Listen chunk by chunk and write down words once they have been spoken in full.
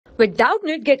With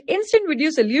Doubtnut, get instant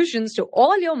video solutions to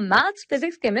all your maths,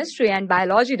 physics, chemistry, and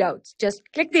biology doubts. Just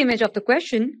click the image of the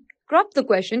question, crop the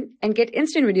question, and get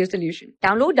instant video solution.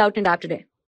 Download Doubtnut app today.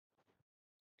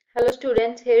 Hello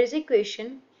students, here is a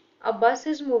question. A bus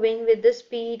is moving with the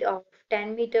speed of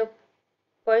 10 meters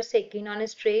per second on a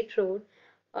straight road.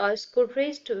 A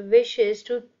scooterist wishes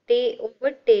to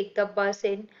overtake the bus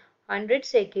in 100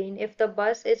 seconds. If the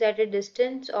bus is at a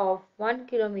distance of 1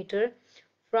 kilometer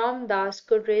from the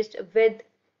scooterist, with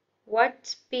what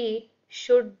speed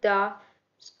should the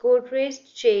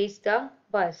scooterist chase the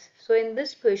bus? So in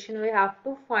this question we have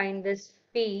to find the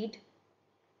speed,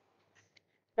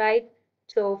 right?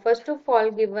 So first of all,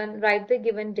 write the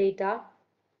given data.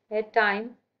 At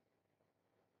time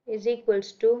is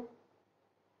equals to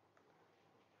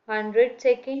 100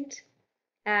 seconds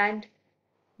and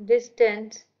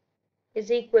distance is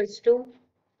equals to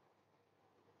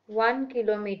 1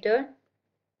 kilometer,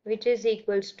 which is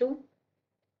equals to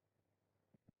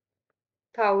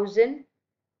 1000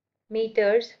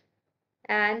 meters,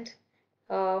 and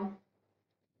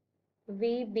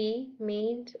VB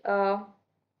means a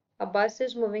bus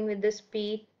is moving with the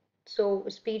speed, so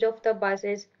speed of the bus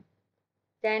is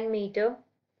 10 meter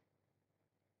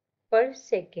per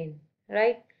second,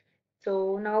 right?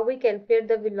 So now we calculate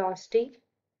the velocity.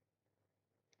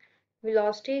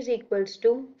 Velocity is equals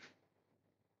to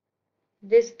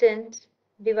distance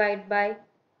divided by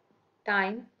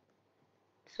time.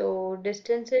 So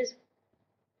distance is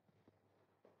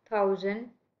 1000,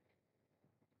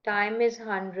 time is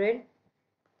 100,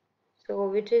 so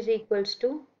which is equals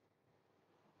to,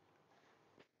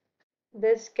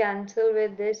 this cancel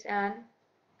with this and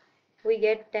we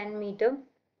get 10 meter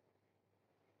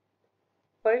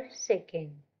per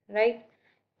second, right?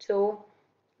 So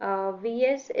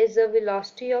Vs is the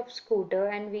velocity of scooter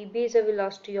and Vb is the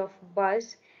velocity of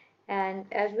bus, and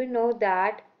as we know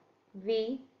that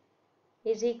V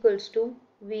is equals to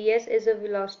Vs is the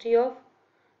velocity of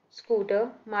scooter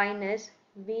minus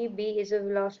Vb is the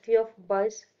velocity of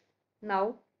bus.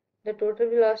 Now the total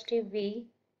velocity V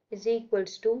is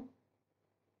equals to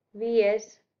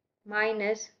Vs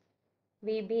minus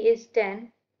Vb is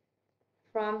 10.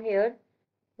 From here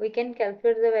we can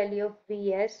calculate the value of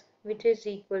Vs, which is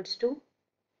equals to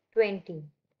 20,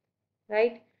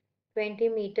 right? 20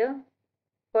 meter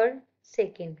per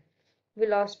second.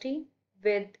 Velocity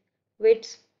with which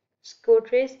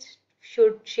scooterists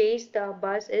should chase the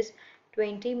bus is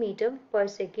 20 meter per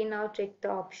second. Now check the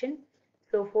option.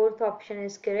 So fourth option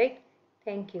is correct.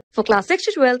 Thank you. For class 6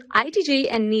 to 12, IIT JEE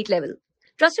and NEET level.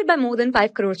 Trusted by more than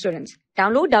 5 crore students.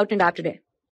 Download Doubtnut app today.